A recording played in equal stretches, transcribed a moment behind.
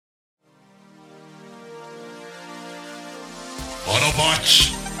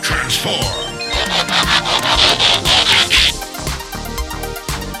Autobots, transform!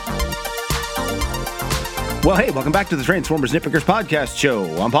 Well, hey, welcome back to the Transformers Nitpickers podcast show.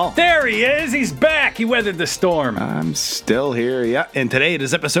 I'm Paul. There he is. He's back. He weathered the storm. I'm still here, yeah. And today it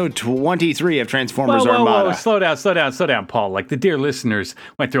is episode 23 of Transformers Armada. Whoa. Slow down, Paul. Like the dear listeners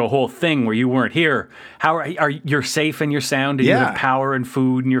went through a whole thing where you weren't here. How are you're safe and you're sound and you have power and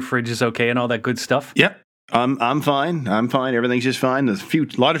food and your fridge is okay and all that good stuff? Yep. I'm fine. Everything's just fine. There's a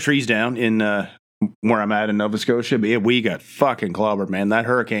lot of trees down in where I'm at in Nova Scotia. But yeah, we got fucking clobbered, man. That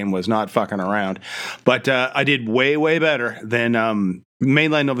hurricane was not fucking around. But I did way better than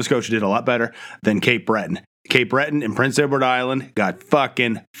mainland Nova Scotia did a lot better than Cape Breton. Cape Breton and Prince Edward Island got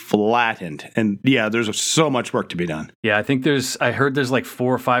fucking flattened. And yeah, there's so much work to be done. Yeah, I heard there's like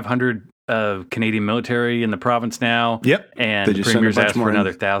 400 or 500 Canadian military in the province now. Yep. And the Premier's asked for another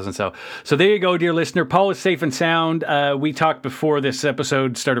 1,000. So there you go, dear listener. Paul is safe and sound. We talked before this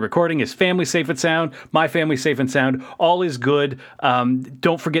episode started recording. His family's safe and sound. My family's safe and sound. All is good.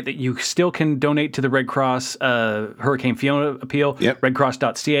 Don't forget that you still can donate to the Red Cross Hurricane Fiona appeal. Yep.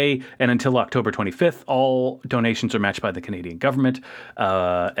 redcross.ca. And until October 25th, all donations are matched by the Canadian government.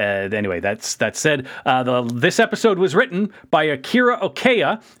 And anyway, that said, this episode was written by Akira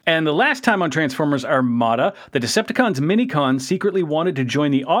Okeya. And the last time on Transformers Armada, the Decepticons Minicon secretly wanted to join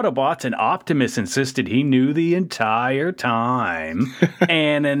the Autobots, and Optimus insisted he knew the entire time.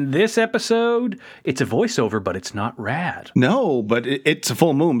 And in this episode, it's a voiceover, but it's not rad. No, but it's a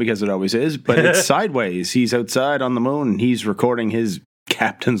full moon because it always is, but it's sideways. He's outside on the moon, and he's recording his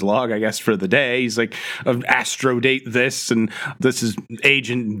captain's log, I guess, for the day. He's like, astro date this, and this is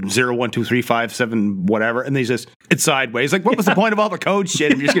agent 012357 whatever, and he's just, it's sideways. Like, what was the point of all the code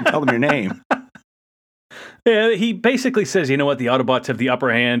shit if you're just gonna tell them your name? Yeah, he basically says, you know what, the Autobots have the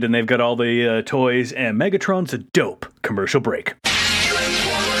upper hand, and they've got all the toys, and Megatron's a dope. Commercial break.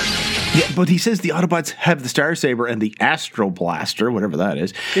 Yeah, but he says the Autobots have the Star Saber and the Astro Blaster, whatever that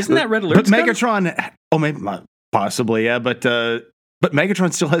is. Isn't that Red Alert's But Megatron, maybe, possibly, yeah, but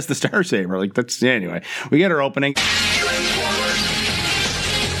Megatron still has the Star Saber. Like, that's, yeah, anyway. We get our opening.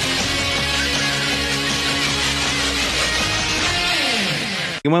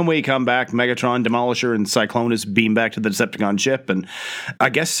 And when we come back, Megatron, Demolisher, and Cyclonus beam back to the Decepticon ship, and I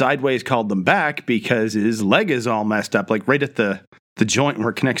guess Sideways called them back because his leg is all messed up, like right at the joint where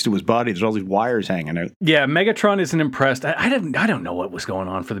it connects to his body. There's all these wires hanging out. Yeah, Megatron isn't impressed. I don't know what was going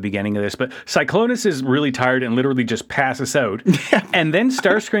on for the beginning of this, but Cyclonus is really tired and literally just passes out. And then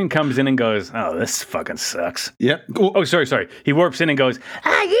Starscream comes in and goes, "Oh, this fucking sucks." Yep. Oh, sorry. He warps in and goes,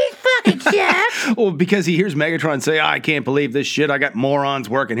 "You fucking suck." Well, because he hears Megatron say, "I can't believe this shit. I got morons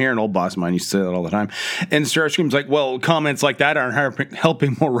working here." An old boss of mine used to say that all the time. And Starscream's like, well, comments like that aren't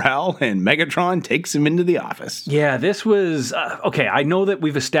helping morale. And Megatron takes him into the office. Yeah, this was, okay, I know that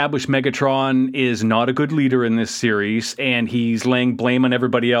we've established Megatron is not a good leader in this series, and he's laying blame on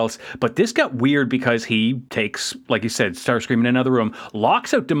everybody else, but this got weird because he takes, like you said, Starscream in another room,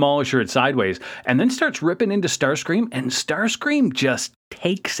 locks out Demolisher at Sideways, and then starts ripping into Starscream, and Starscream just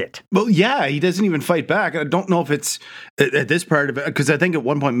takes it. Well, yeah, he doesn't even fight back. I don't know if it's at this part of it, because I think at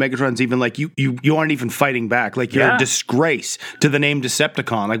one point Megatron's even like, you aren't even fighting back. Like, you're a disgrace to the name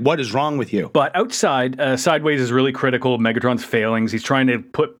Decepticon. Like, what is wrong with you? But outside, Sideways is really critical of Megatron's failings. He's trying to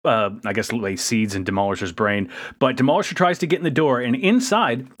put, I guess, lay seeds in Demolisher's brain. But Demolisher tries to get in the door, and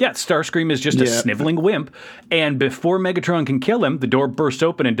inside, Starscream is just a sniveling wimp. And before Megatron can kill him, the door bursts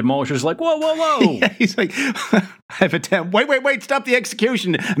open, and Demolisher's like, whoa. Yeah, he's like, I have a temp. Wait, stop the execution.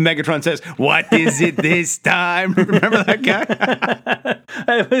 Megatron says, "What is it this time?" Remember that guy?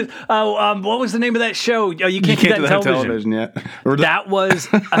 What was the name of that show? Oh, you can't do that on television yet. That was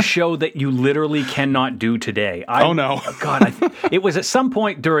a show that you literally cannot do today. Oh no, God! It was at some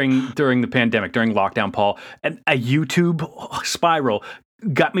point during the pandemic, during lockdown, Paul, and a YouTube spiral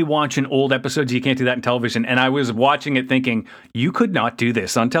got me watching old episodes. You can't do that in television. And I was watching it thinking, you could not do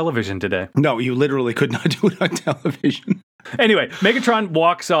this on television today. No, you literally could not do it on television. Anyway, Megatron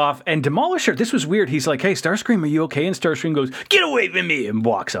walks off, and Demolisher, this was weird. He's like, "Hey, Starscream, are you okay?" And Starscream goes, "Get away from me," and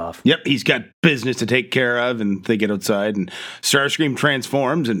walks off. Yep, he's got business to take care of, and they get outside, and Starscream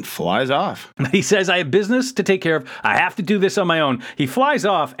transforms and flies off. He says, "I have business to take care of. I have to do this on my own." He flies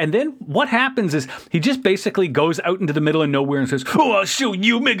off, and then what happens is he just basically goes out into the middle of nowhere and says, "Oh, I'll show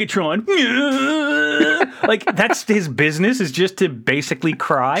you, Megatron." Like, that's his business, is just to basically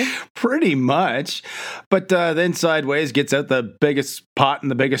cry. Pretty much. But then Sideways gets gets out the biggest pot and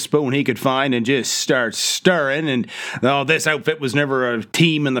the biggest spoon he could find and just starts stirring. And, oh, this outfit was never a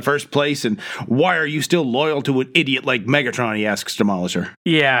team in the first place. And why are you still loyal to an idiot like Megatron, he asks Demolisher.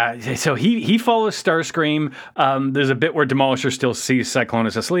 Yeah, so he follows Starscream. There's a bit where Demolisher still sees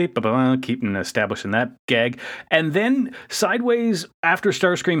Cyclonus asleep, keeping establishing that gag. And then Sideways, after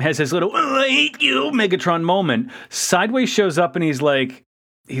Starscream has his little, I hate you, Megatron moment, Sideways shows up and he's like,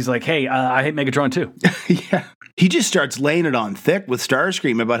 hey, I hate Megatron too. Yeah. He just starts laying it on thick with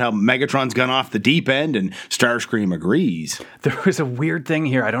Starscream about how Megatron's gone off the deep end, and Starscream agrees. There was a weird thing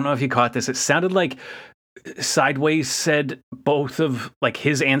here. I don't know if you caught this. It sounded like Sideways said both of like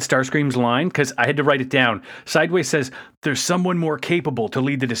his and Starscream's line, because I had to write it down. Sideways says, there's someone more capable to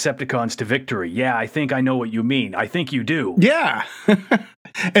lead the Decepticons to victory. Yeah, I think I know what you mean. I think you do. Yeah.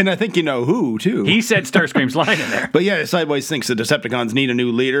 And I think you know who, too. He said Starscream's line in there. But yeah, Sideways thinks the Decepticons need a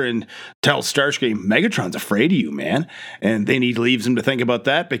new leader and tells Starscream, Megatron's afraid of you, man. And then he leaves him to think about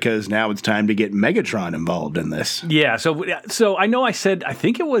that because now it's time to get Megatron involved in this. Yeah, so I know I said, I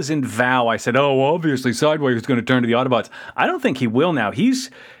think it was in Vow, I said, oh, obviously Sideways is going to turn to the Autobots. I don't think he will now. He's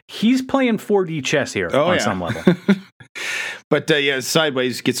playing 4D chess here on some level. But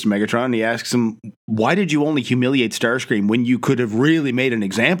Sideways gets to Megatron and he asks him, why did you only humiliate Starscream when you could have really made an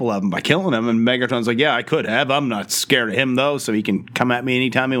example of him by killing him? And Megatron's like, yeah, I could have. I'm not scared of him, though, so he can come at me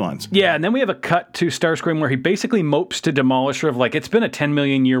anytime he wants. Yeah, and then we have a cut to Starscream where he basically mopes to Demolisher of like, it's been a 10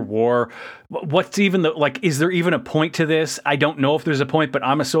 million year war. What's even is there even a point to this? I don't know if there's a point, but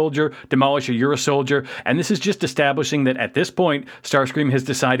I'm a soldier. Demolisher, you're a soldier. And this is just establishing that at this point, Starscream has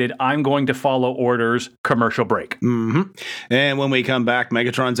decided I'm going to follow orders, commercial break. Mm-hmm. And when we come back,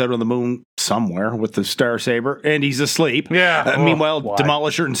 Megatron's out on the moon somewhere with the Starsaber, and he's asleep. Yeah. Meanwhile,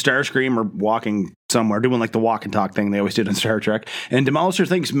 Demolisher and Starscream are walking somewhere, doing like the walk and talk thing they always did in Star Trek. And Demolisher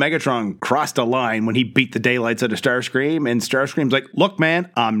thinks Megatron crossed a line when he beat the daylights out of Starscream, and Starscream's like, look,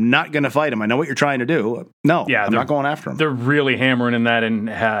 man, I'm not going to fight him. I know what you're trying to do. No, I'm not going after him. They're really hammering in that and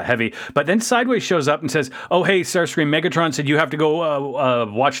heavy. But then Sideways shows up and says, oh, hey, Starscream, Megatron said you have to go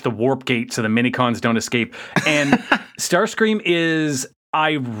watch the warp gate so the minicons don't escape. And Starscream is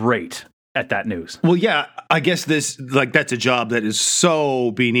irate at that news. Well, yeah, I guess that's a job that is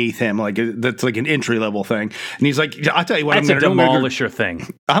so beneath him. Like, that's like an entry level thing. And he's like, I'll tell you what, that's I'm going to do. Demolisher thing.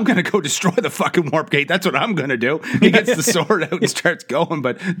 I'm going to go destroy the fucking warp gate. That's what I'm going to do. He gets the sword out and starts going,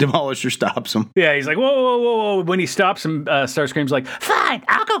 but Demolisher stops him. Yeah, he's like, whoa. When he stops him, Starscream's like, fine,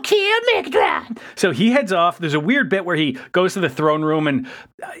 I'll go kill Megatron. So he heads off. There's a weird bit where he goes to the throne room, and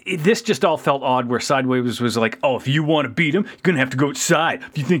this just all felt odd, where Sideways was like, oh, if you want to beat him, you're going to have to go outside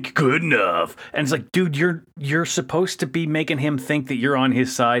if you think you're good enough. And it's like, dude, you're supposed to be making him think that you're on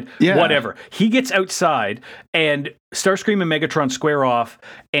his side. Yeah. Whatever. He gets outside, and Starscream and Megatron square off,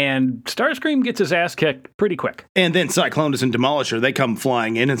 and Starscream gets his ass kicked pretty quick. And then Cyclonus and Demolisher, they come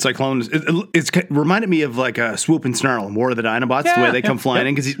flying in, and Cyclonus, it's reminded me of like a Swoop and Snarl in War of the Dinobots, the way they come flying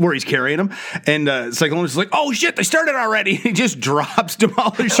in, because where he's carrying them. And Cyclonus is like, oh shit, they started already. He just drops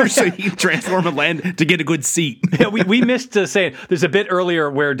Demolisher so he can transform and land to get a good seat. Yeah, we missed saying, there's a bit earlier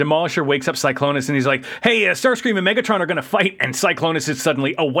where Demolisher wakes up Cyclonus, and he's like, hey, Starscream and Megatron are going to fight, and Cyclonus is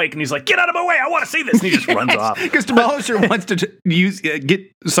suddenly awake, and he's like, get out of my way, I want to see this, and he just runs off. Because Demolisher wants to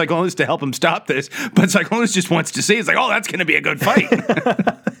get Cyclonus to help him stop this, but Cyclonus just wants to see. It's like, oh, that's going to be a good fight.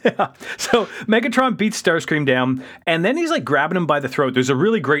 Yeah. So Megatron beats Starscream down, and then he's like grabbing him by the throat. There's a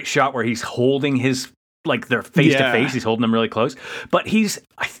really great shot where he's holding his, like, they're face to face. He's holding them really close, but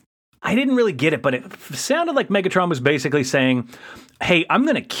I didn't really get it, but it sounded like Megatron was basically saying, hey, I'm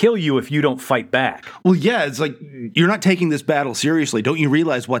going to kill you if you don't fight back. Well, yeah, it's like, you're not taking this battle seriously. Don't you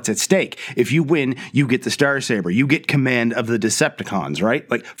realize what's at stake? If you win, you get the Starsaber. You get command of the Decepticons, right?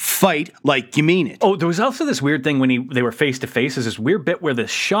 Like, fight like you mean it. Oh, there was also this weird thing when they were face to face. There's this weird bit where the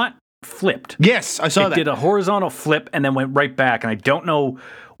shot flipped. Yes, I saw that. It did a horizontal flip and then went right back, and I don't know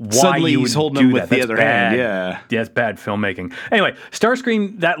why suddenly you he's would holding do him with that. the That's other bad. hand. Yeah, it's bad filmmaking. Anyway,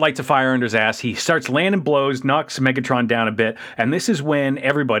 Starscream, that lights a fire under his ass. He starts landing blows, knocks Megatron down a bit, and this is when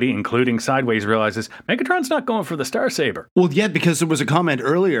everybody, including Sideways, realizes Megatron's not going for the Starsaber. Well, yeah, because there was a comment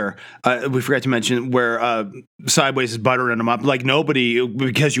earlier we forgot to mention where Sideways is buttering him up, like, nobody,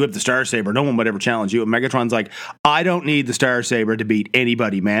 because you have the Starsaber, no one would ever challenge you. And Megatron's like, I don't need the Starsaber to beat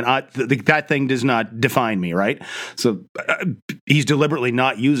anybody, man. That thing does not define me, right? So he's deliberately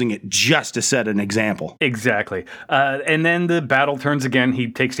not using it just to set an example. Exactly. And then the battle turns again.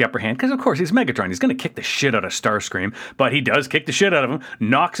 He takes the upper hand because, of course, he's Megatron. He's going to kick the shit out of Starscream, but he does kick the shit out of him,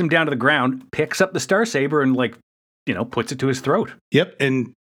 knocks him down to the ground, picks up the Starsaber and, puts it to his throat. Yep.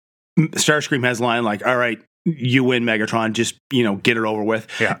 And Starscream has a line like, all right, you win, Megatron. Just, get it over with.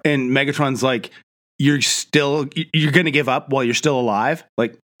 Yeah. And Megatron's like, you're going to give up while you're still alive?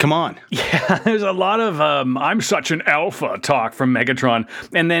 Like, come on. Yeah, there's a lot of I'm such an alpha talk from Megatron.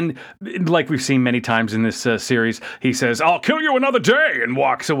 And then, like we've seen many times in this series, he says, I'll kill you another day, and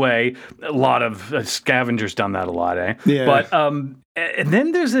walks away. A lot of Scavenger's done that a lot, eh? Yeah. But, and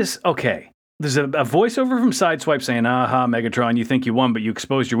then there's this, there's a voiceover from Sideswipe saying, aha, Megatron, you think you won, but you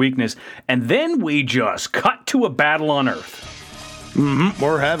exposed your weakness. And then we just cut to a battle on Earth. Mm-hmm.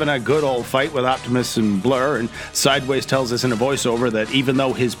 We're having a good old fight with Optimus and Blur, and Sideways tells us in a voiceover that even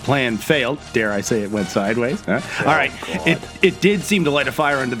though his plan failed, dare I say it went sideways, huh? All right, it did seem to light a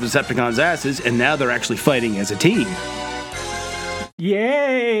fire under the Decepticons' asses, and now they're actually fighting as a team.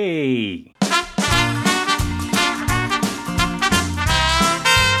 Yay!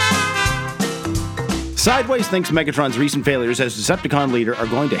 Sideways thinks Megatron's recent failures as Decepticon leader are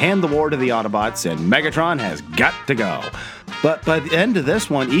going to hand the war to the Autobots, and Megatron has got to go. But by the end of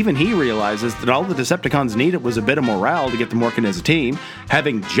this one, even he realizes that all the Decepticons needed was a bit of morale to get them working as a team.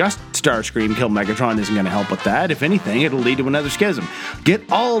 Having just Starscream kill Megatron isn't going to help with that. If anything, it'll lead to another schism. Get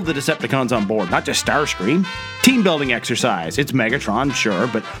all the Decepticons on board, not just Starscream. Team building exercise. It's Megatron, sure,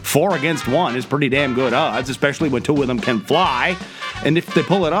 but 4 against 1 is pretty damn good odds, especially when 2 of them can fly. And if they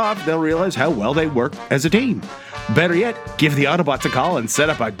pull it off, they'll realize how well they work as a team. Better yet, give the Autobots a call and set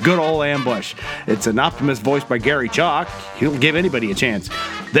up a good old ambush. It's an Optimus voiced by Gary Chalk. He'll give anybody a chance.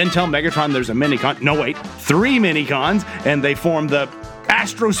 Then tell Megatron there's a minicon. No, wait, 3 minicons, and they form the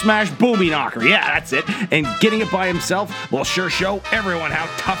Astro Smash Boomy Knocker. Yeah, that's it. And getting it by himself will sure show everyone how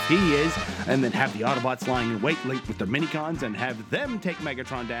tough he is. And then have the Autobots lying in wait linked with their minicons and have them take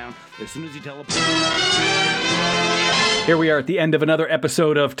Megatron down as soon as he teleports. Here we are at the end of another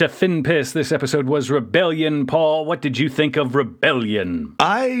episode of To Fin Piss. This episode was Rebellion. Paul, what did you think of Rebellion?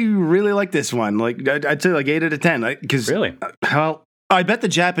 I really like this one. Like, I'd say like 8 out of 10. Really? Well, I bet the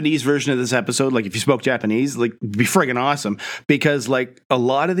Japanese version of this episode, like if you spoke Japanese, like would be friggin' awesome, because like a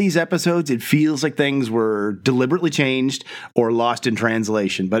lot of these episodes, it feels like things were deliberately changed or lost in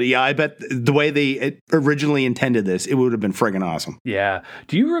translation. But yeah, I bet the way they originally intended this, it would have been friggin' awesome. Yeah.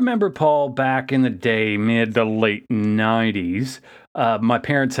 Do you remember, Paul, back in the day, mid to late 90s, my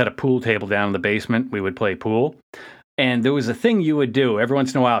parents had a pool table down in the basement. We would play pool. And there was a thing you would do every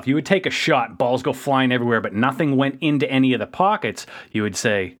once in a while. If you would take a shot, balls go flying everywhere, but nothing went into any of the pockets, you would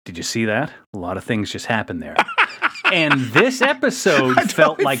say, did you see that? A lot of things just happened there. And this episode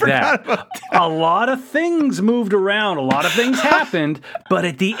felt like that. A lot of things moved around. A lot of things happened. But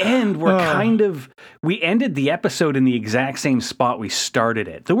at the end, we ended the episode in the exact same spot we started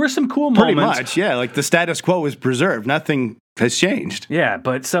it. There were some cool moments. Pretty much, yeah. Like the status quo is preserved. Nothing has changed. Yeah,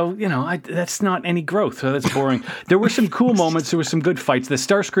 but so, that's not any growth, so that's boring. There were some cool moments. There were some good fights. The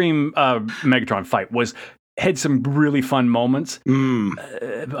Starscream Megatron fight had some really fun moments.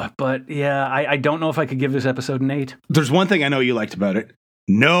 But yeah, I don't know if I could give this episode an 8. There's one thing I know you liked about it.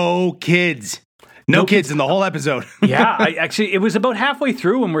 No kids. No kids in the whole episode. Yeah, it was about halfway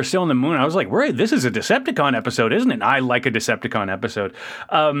through when we're still on the moon. I was like, this is a Decepticon episode, isn't it? I like a Decepticon episode.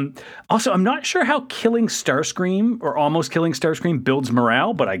 Also, I'm not sure how killing Starscream or almost killing Starscream builds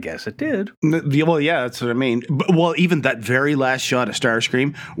morale, but I guess it did. Well, yeah, that's what I mean. Well, even that very last shot of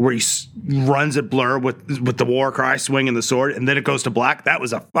Starscream where he runs at Blur with the war cry, swinging the sword, and then it goes to black, that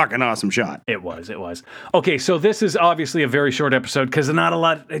was a fucking awesome shot. It was. Okay, so this is obviously a very short episode because not a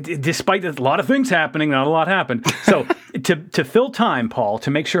lot, despite a lot of things happening, not a lot happened. So to fill time, Paul, to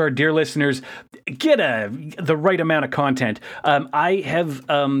make sure our dear listeners get the right amount of content, I have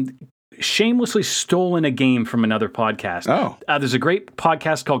shamelessly stolen a game from another podcast. Oh. There's a great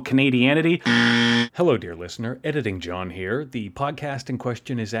podcast called Canadianity. Hello, dear listener. Editing John here. The podcast in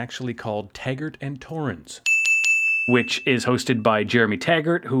question is actually called Taggart and Torrens, which is hosted by Jeremy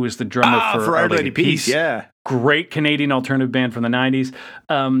Taggart, who is the drummer for Our Lady Peace. Yeah. Great Canadian alternative band from the 90s.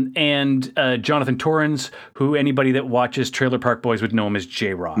 And Jonathan Torrens, who anybody that watches Trailer Park Boys would know him as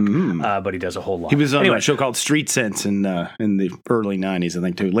J-Rock. But he does a whole lot. He was on a show called Street Sense in the early 90s, I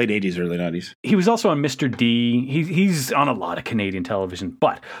think, too. Late 80s, early 90s. He was also on Mr. D. He's on a lot of Canadian television.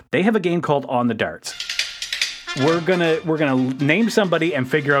 But they have a game called On the Darts. We're gonna name somebody and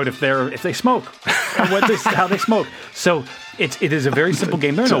figure out if they smoke, how they smoke. So it is a very simple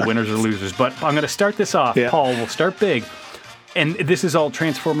game. There are no winners or losers, but I'm gonna start this off. Yeah. Paul, we'll start big, and this is all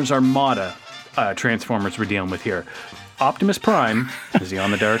Transformers Armada Transformers we're dealing with here. Optimus Prime, is he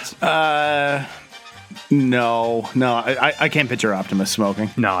on the darts? No, I can't picture Optimus smoking.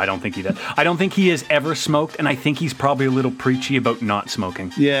 No, I don't think he does. I don't think he has ever smoked, and I think he's probably a little preachy about not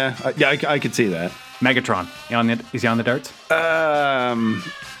smoking. Yeah, I could see that. Megatron, is he on the darts? I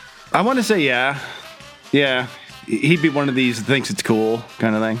want to say yeah. He'd be one of these that thinks it's cool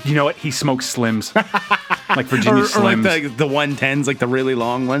kind of thing. You know what? He smokes Slims. Like Virginia Or Slims. like the 110s, like the really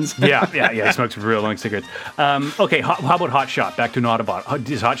long ones. Yeah. He smokes real long cigarettes. Okay, how about Hot Shot? Back to an Autobot.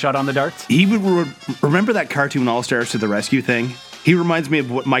 Is Hot Shot on the darts? He would remember that cartoon All Stars to the Rescue thing. He reminds me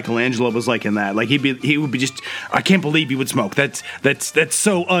of what Michelangelo was like in that. Like he would be just, I can't believe he would smoke. That's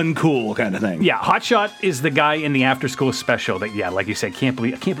so uncool kind of thing. Yeah, Hot Shot is the guy in the After School Special that, yeah, like you said, I can't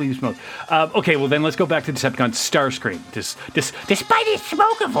believe you smoke. Okay, well then let's go back to Decepticon Starscream. Despite his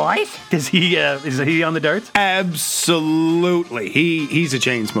smoker voice, is he on the darts? Absolutely. He's a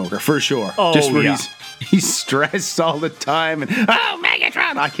chain smoker for sure. Oh, just where yeah. he's stressed all the time and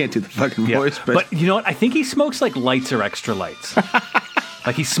Megatron. I can't do the fucking voice, but you know what? I think he smokes like lights or extra lights.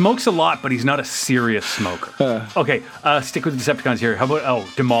 Like he smokes a lot, but he's not a serious smoker. Okay, stick with the Decepticons here. How about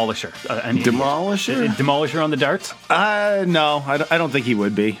Demolisher? Demolisher? Demolisher on the darts? No, I don't think he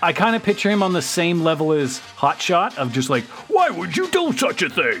would be. I kind of picture him on the same level as Hot Shot of just like, why would you do such a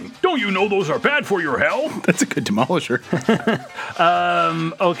thing? Don't you know those are bad for your health? That's a good Demolisher.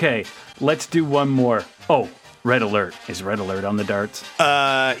 Okay, let's do one more. Oh, Red Alert. Is Red Alert on the darts?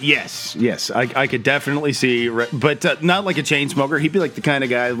 Yes. I could definitely see, but not like a chain smoker. He'd be like the kind of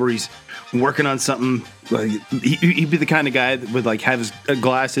guy where he's working on something. Like he'd be the kind of guy that would like have his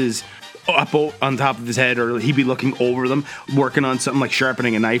glasses up on top of his head, or he'd be looking over them, working on something like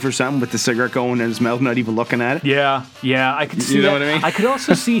sharpening a knife or something with the cigarette going in his mouth, not even looking at it. Yeah, I could see You know that. what I mean? I could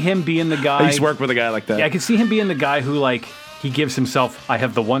also see him being the guy. I used to work with a guy like that. Yeah, I could see him being the guy who like. He gives himself, I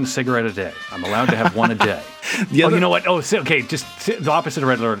have the one cigarette a day. I'm allowed to have one a day. You know what? Okay, just the opposite of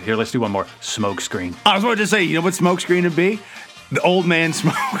Red Alert here. Let's do one more. Smoke screen. I was about to say, you know what smoke screen would be? The old man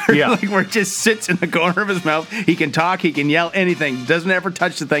smoker. Yeah. Like where it just sits in the corner of his mouth. He can talk, he can yell, anything. Doesn't ever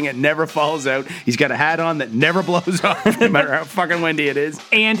touch the thing. It never falls out. He's got a hat on that never blows off, no matter how fucking windy it is.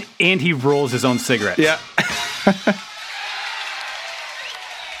 And he rolls his own cigarette. Yeah.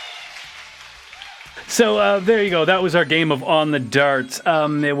 So there you go. That was our game of On the Darts.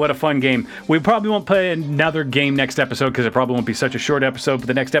 What a fun game. We probably won't play another game next episode because it probably won't be such a short episode, but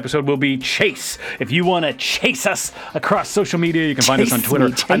the next episode will be Chase. If you want to chase us across social media, you can find us on Twitter.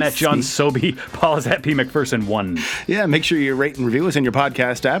 I'm at John Sobey. Paul is at P. McPherson1. Yeah, make sure you rate and review us in your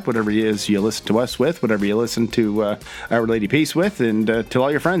podcast app, whatever it is you listen to us with, whatever you listen to Our Lady Peace with, and tell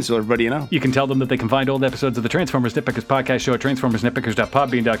all your friends, tell everybody you know. You can tell them that they can find old episodes of the Transformers Nitpickers podcast show at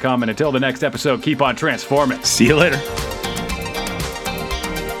transformersnitpickers.podbean.com. And until the next episode, keep on transforming. See you later.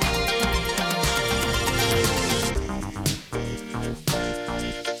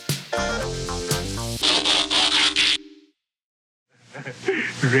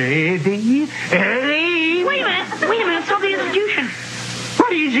 Ready? Ready? Wait a minute, stop the execution.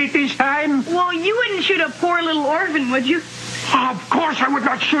 What is it this time? Well, you wouldn't shoot a poor little orphan, would you? Of course I would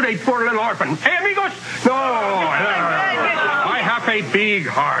not shoot a poor little orphan. Hey, amigos? No. I have a big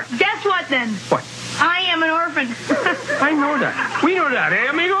heart. Guess what, then? What? I am an orphan. I know that. We know that, eh,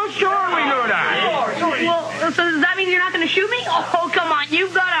 amigos? Sure, we know that. Well, so does that mean you're not going to shoot me? Oh, come on,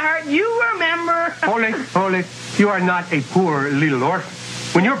 you've got a heart. You remember. Ole, you are not a poor little orphan.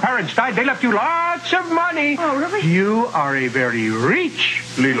 When your parents died, they left you lots of money. Oh, really? You are a very rich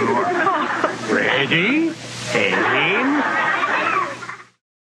little orphan. Ready? Steady?